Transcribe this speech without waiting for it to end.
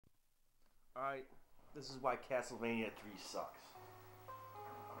Alright, this is why Castlevania 3 sucks.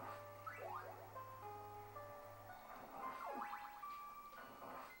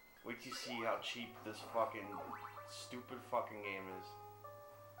 Wait till you see how cheap this fucking stupid fucking game is.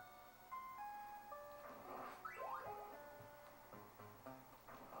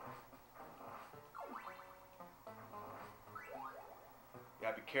 You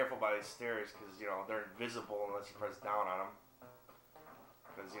gotta be careful by these stairs because, you know, they're invisible unless you press down on them.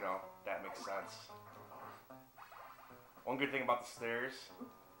 Because, you know, that makes sense. One good thing about the stairs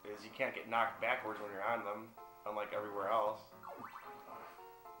is you can't get knocked backwards when you're on them, unlike everywhere else.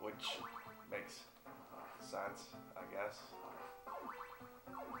 Which makes sense, I guess.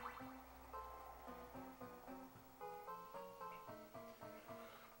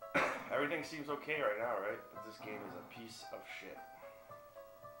 Everything seems okay right now, right? But this game is a piece of shit.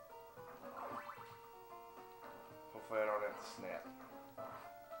 Hopefully I don't have to snap.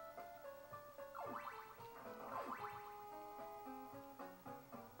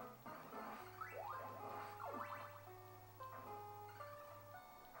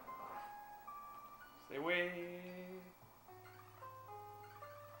 Stay away.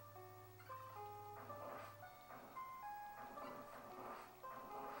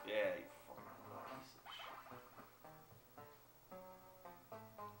 Yeah, you fucking piece of shit.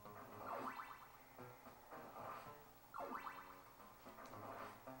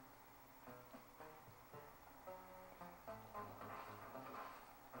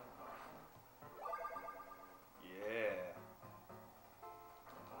 Yeah.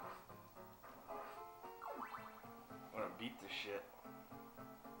 I'm gonna beat this shit.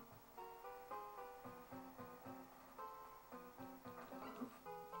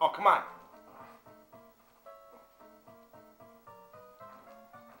 Oh, come on.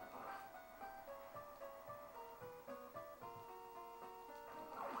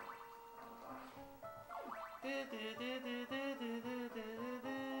 Is there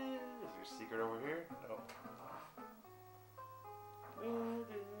a secret over here? No.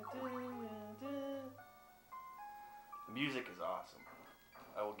 The music is awesome.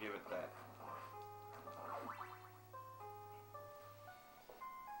 I will give it that.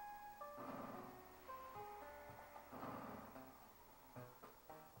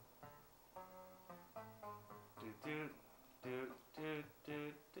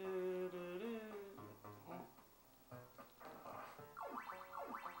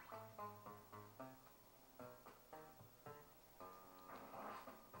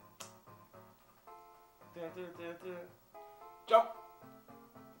 Jump!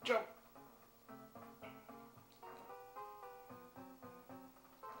 Jump!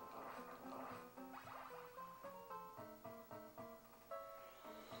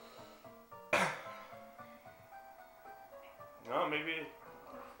 No, maybe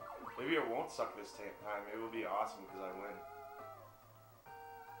it won't suck this time. It will be awesome because I win.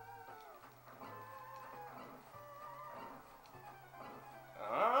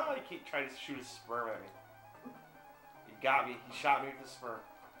 Ah, he keep trying to shoot a sperm at me. He got me. He shot me with the sperm.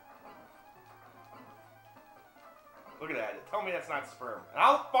 Look at that. Tell me that's not sperm. And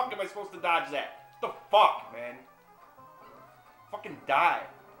how the fuck am I supposed to dodge that? What the fuck, man? Fucking die.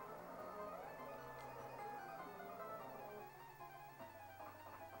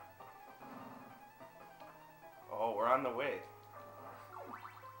 Oh, we're on the way.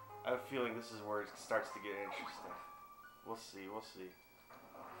 I have a feeling this is where it starts to get interesting. We'll see, we'll see.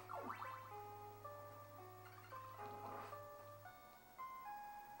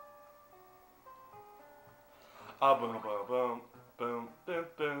 Ah, boom, boom, boom, boom, boom,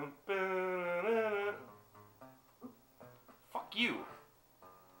 boom, boom. Fuck you.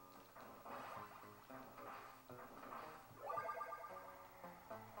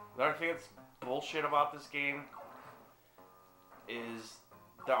 Another thing that's bullshit about this game is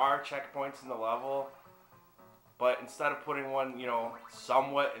there are checkpoints in the level, but instead of putting one, you know,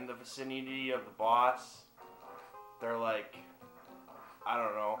 somewhat in the vicinity of the boss, they're like, I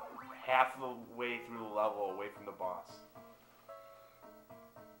don't know, half the way through the level away from the boss.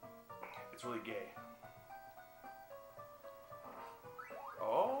 It's really gay.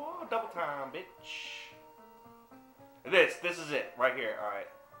 Oh, double time, bitch. This is it, right here, alright.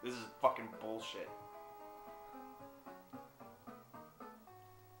 This is fucking bullshit.